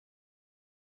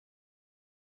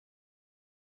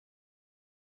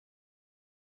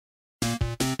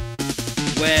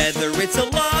Whether it's a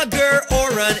lager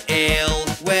or an ale,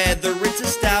 whether it's a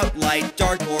stout, light,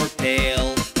 dark, or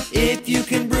pale. If you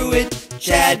can brew it,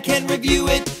 Chad can review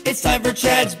it. It's time for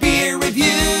Chad's Beer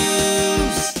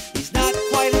Reviews. He's not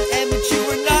quite an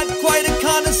amateur, not quite a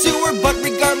connoisseur, but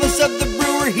regardless of the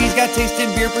brewer, he's got taste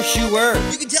in beer for sure.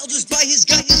 You can tell just by his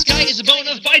gut, this guy is a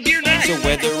bona fide beer nut. So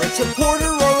whether it's a porter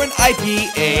or an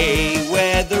IPA,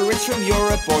 whether it's from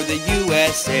Europe or the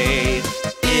USA,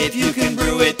 if you can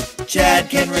brew it, Chad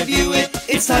can review it.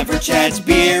 It's time for Chad's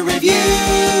Beer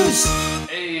Reviews.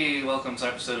 Hey, welcome to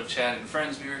an episode of Chad and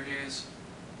Friends Beer Reviews.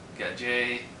 Got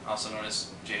Jay, also known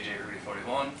as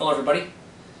JJ41. Hello, everybody.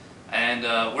 And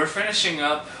we're finishing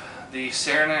up the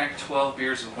Saranac 12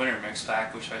 Beers of Winter Mix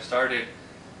Pack, which I started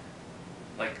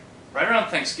like right around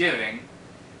Thanksgiving.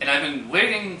 And I've been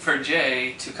waiting for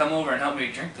Jay to come over and help me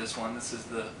drink this one. This is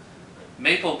the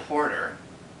Maple Porter.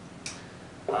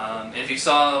 If you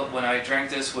saw when I drank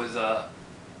this with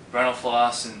Brennan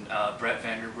Floss and Brett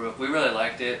Vanderbroek, we really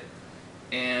liked it.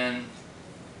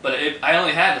 But I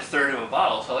only had a third of a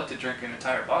bottle, so I like to drink an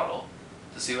entire bottle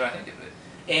to see what I think of it.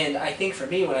 And I think for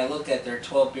me, when I looked at their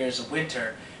 12 Beers of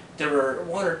Winter, there were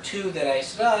one or two that I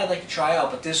said, I'd like to try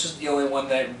out, but this was the only one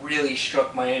that really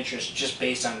struck my interest just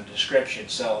based on the description.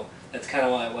 So that's kind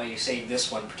of why you saved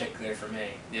this one particularly for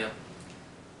me. Yeah.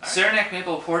 Saranac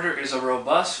Maple Porter is a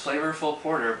robust, flavorful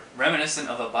porter reminiscent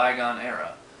of a bygone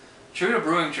era. True to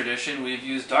brewing tradition, we've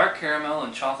used dark caramel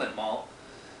and chocolate malt,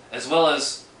 as well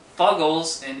as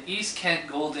Fuggles and East Kent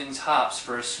Goldings hops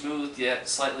for a smooth yet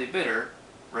slightly bitter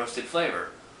roasted flavor.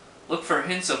 Look for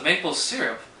hints of maple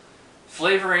syrup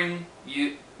flavoring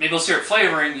used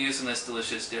in this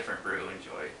delicious different brew.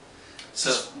 Enjoy.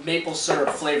 So maple syrup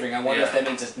flavoring. I wonder if that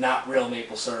means it's not real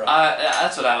maple syrup.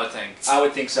 That's what I would think. I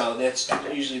would think so. That's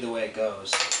usually the way it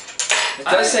goes. It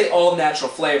does say all natural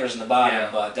flavors in the bottom,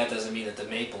 but that doesn't mean that the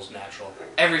maple's natural.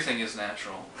 Everything is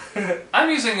natural. I'm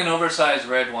using an oversized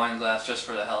red wine glass just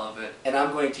for the hell of it. And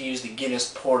I'm going to use the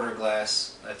Guinness Porter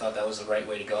glass. I thought that was the right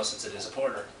way to go since it is a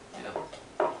porter. Yeah.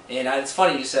 And it's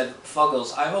funny you said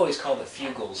Fuggles. I've always called it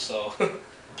Fugles, so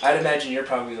I'd imagine you're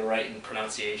probably the right in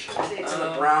pronunciation. It's in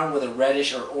a brown with a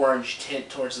reddish or orange tint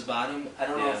towards the bottom. I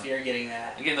don't know if you're getting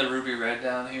that. I'm getting the ruby red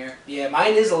down here. Yeah,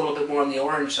 mine is a little bit more on the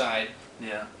orange side.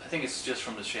 Yeah, I think it's just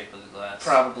from the shape of the glass.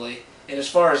 Probably. And as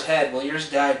far as head, well, yours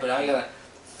died, but I got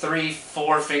a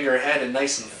 3-4 finger head and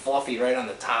nice and fluffy right on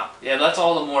the top. Yeah, that's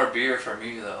all the more beer for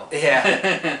me, though.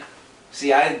 Yeah.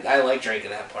 See, I like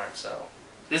drinking that part, so.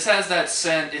 This has that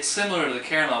scent. It's similar to the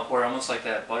caramel porter, almost like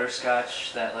that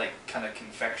butterscotch, that like kind of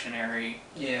confectionery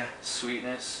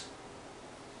sweetness.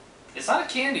 It's not a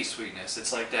candy sweetness.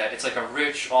 It's like that. It's like a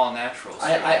rich, all-natural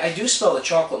sweetness. I do smell the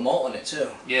chocolate malt in it, too.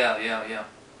 Yeah.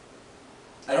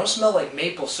 I don't smell like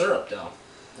maple syrup, though.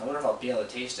 I wonder if I'll be able to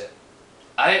taste it.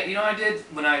 I did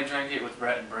when I drank it with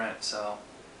Brett and Brent, so.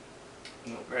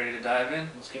 Ready to dive in?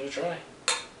 Let's give it a try.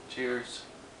 Cheers.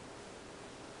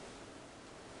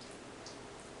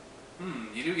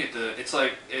 You do get the, it's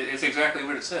like, it's exactly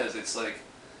what it says. It's like,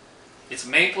 it's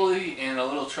mapley and a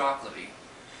little chocolatey.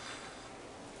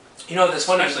 You know, this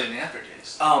one, especially in the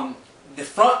aftertaste. The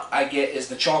front I get is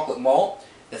the chocolate malt.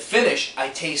 The finish, I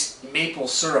taste maple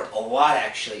syrup a lot,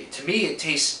 actually. To me, it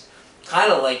tastes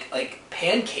kind of like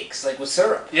pancakes, like with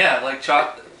syrup. Yeah, like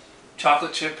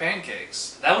chocolate chip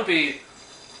pancakes. That would be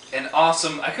an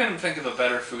awesome, I couldn't think of a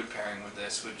better food pairing with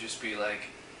this. Would just be like,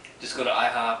 just go to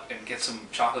IHOP and get some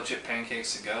chocolate chip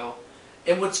pancakes to go.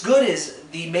 And what's good is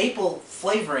the maple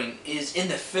flavoring is in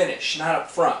the finish, not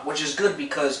up front, which is good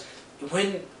because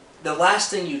when the last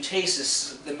thing you taste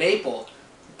is the maple,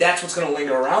 that's what's going to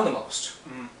linger around the most.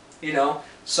 You know?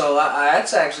 So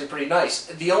that's actually pretty nice.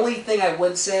 The only thing I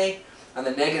would say on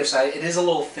the negative side, it is a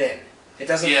little thin. It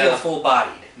doesn't feel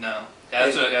full-bodied. No.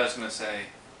 That's what I was going to say.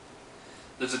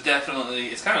 There's definitely,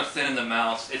 it's kind of thin in the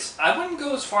mouth. I wouldn't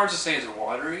go as far as to say it's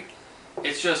watery.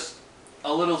 It's just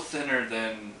a little thinner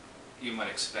than you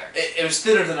might expect. It was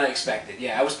thinner than I expected.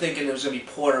 Yeah, I was thinking it was going to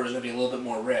be porter, it was going to be a little bit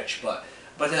more rich, but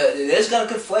it has got a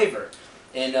good flavor.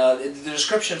 And the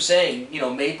description saying,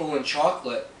 maple and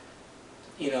chocolate,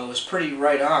 is pretty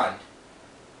right on.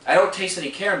 I don't taste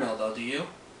any caramel though, do you?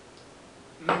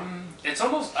 It's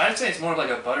almost, I'd say it's more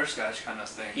like a butterscotch kind of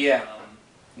thing. Yeah.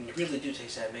 You really do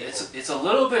taste that maple. It's a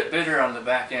little bit bitter on the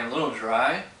back end, a little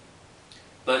dry.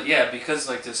 But yeah, because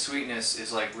like the sweetness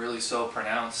is like really so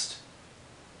pronounced.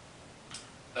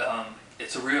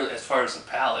 It's a real, as far as the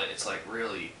palate, it's like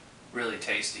really, really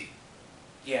tasty.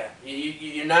 Yeah,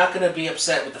 you're not going to be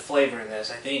upset with the flavor in this.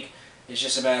 I think it's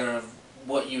just a matter of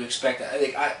what you expect. I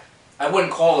think I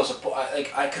wouldn't call this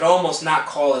I could almost not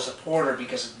call this a porter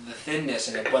because of the thinness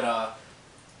in it, but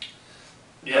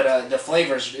Yeah. But the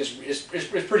flavor is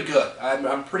pretty good.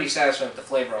 I'm pretty satisfied with the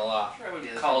flavor a lot. I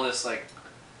would call this like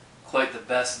quite the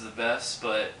best of the best,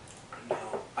 but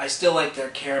No, I still like their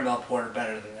caramel porter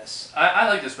better than this. I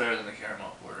like this better than the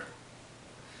caramel porter.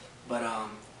 But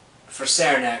for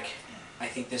Saranac, I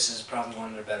think this is probably one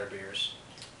of their better beers.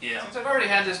 Yeah. Since I've already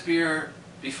had this beer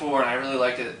before, and I really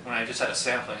liked it when I just had a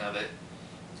sampling of it.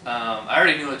 I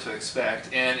already knew what to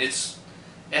expect, and it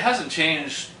hasn't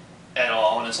changed at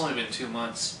all, and it's only been 2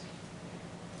 months.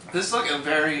 This is like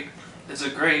it's a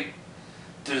great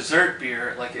dessert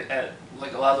beer, like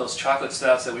like a lot of those chocolate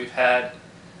stouts that we've had.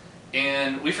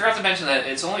 And we forgot to mention that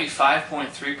it's only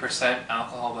 5.3%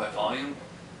 alcohol by volume,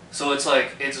 so it's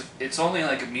like it's only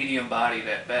like a medium bodied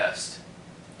at best.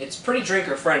 It's pretty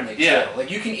drinker friendly too. Yeah.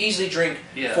 Like you can easily drink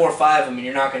Yeah. 4 or 5 of them, and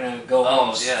you're not gonna go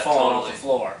home falling off totally. the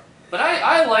floor. But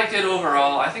I liked it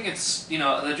overall. I think it's, the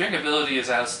drinkability is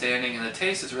outstanding and the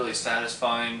taste is really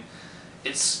satisfying.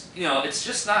 It's, it's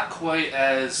just not quite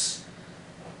as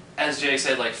Jay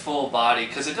said, like full body,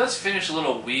 because it does finish a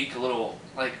little weak, a little,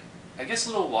 like, I guess a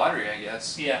little watery, I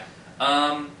guess. Yeah.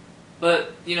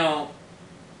 But,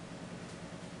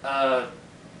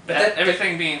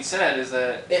 everything being said is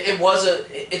that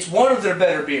it's one of their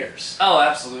better beers. Oh,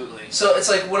 absolutely. So it's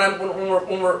like when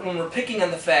we're picking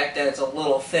on the fact that it's a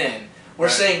little thin, we're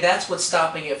Right. saying that's what's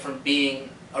stopping it from being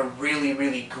a really,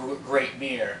 really great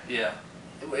beer. Yeah.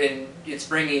 And it's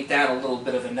bringing it down a little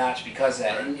bit of a notch because of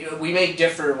that. Right. And we may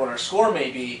differ what our score may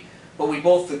be, but we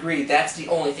both agree that's the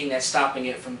only thing that's stopping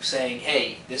it from saying,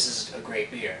 "Hey, this is a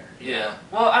great beer." Yeah.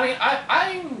 Well, I mean,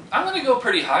 I'm gonna go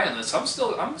pretty high on this. I'm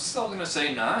still gonna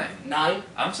say 9. 9.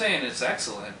 I'm saying it's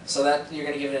excellent. So that you're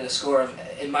gonna give it a score of,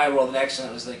 in my world, an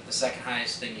excellent was like the second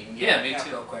highest thing you can get. Yeah, me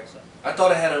too. Real quick. I thought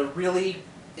it had a really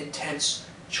intense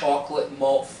chocolate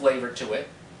malt flavor to it,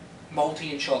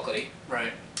 malty and chocolatey.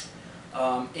 Right.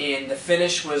 And the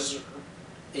finish was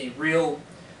a real,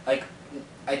 like,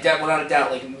 without a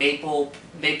doubt, like maple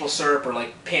syrup or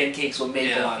like pancakes with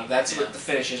maple on them. That's what the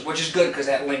finish is, which is good because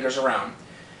that lingers around.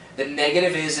 The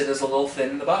negative is it is a little thin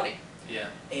in the body. Yeah.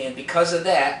 And because of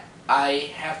that,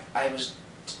 I was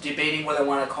debating whether I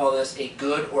want to call this a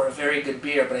good or a very good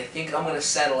beer, but I think I'm going to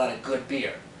settle at a good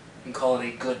beer and call it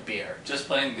a good beer. Just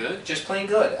plain good? Just plain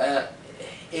good.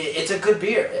 It's a good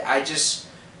beer. I just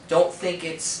don't think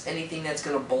it's anything that's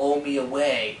going to blow me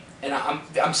away, and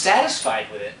I'm satisfied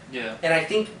with it. Yeah. And I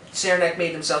think Saranac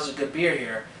made themselves a good beer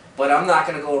here, but I'm not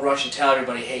going to go rush and tell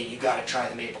everybody, hey, you got to try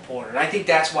the maple porter. And I think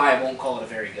that's why I won't call it a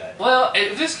very good. Well,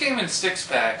 if this came in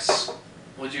 6-packs,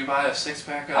 would you buy a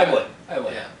 6-pack of it? I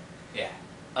would. Yeah. Yeah.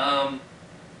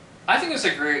 I think it's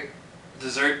a great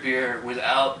dessert beer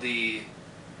without the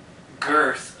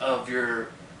girth of your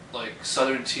like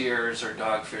Southern Tiers or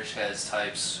Dogfish Heads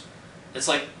types. It's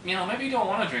like, maybe you don't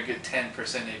want to drink a 10%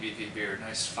 ABV beer.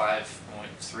 Nice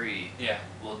 5.3 Yeah.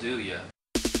 will do you.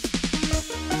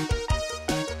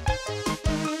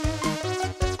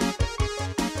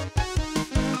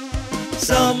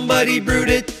 Somebody brewed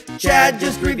it, Chad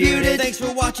just reviewed it. Thanks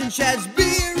for watching Chad's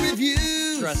Beer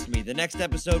Review. Trust me, the next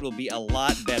episode will be a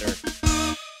lot better.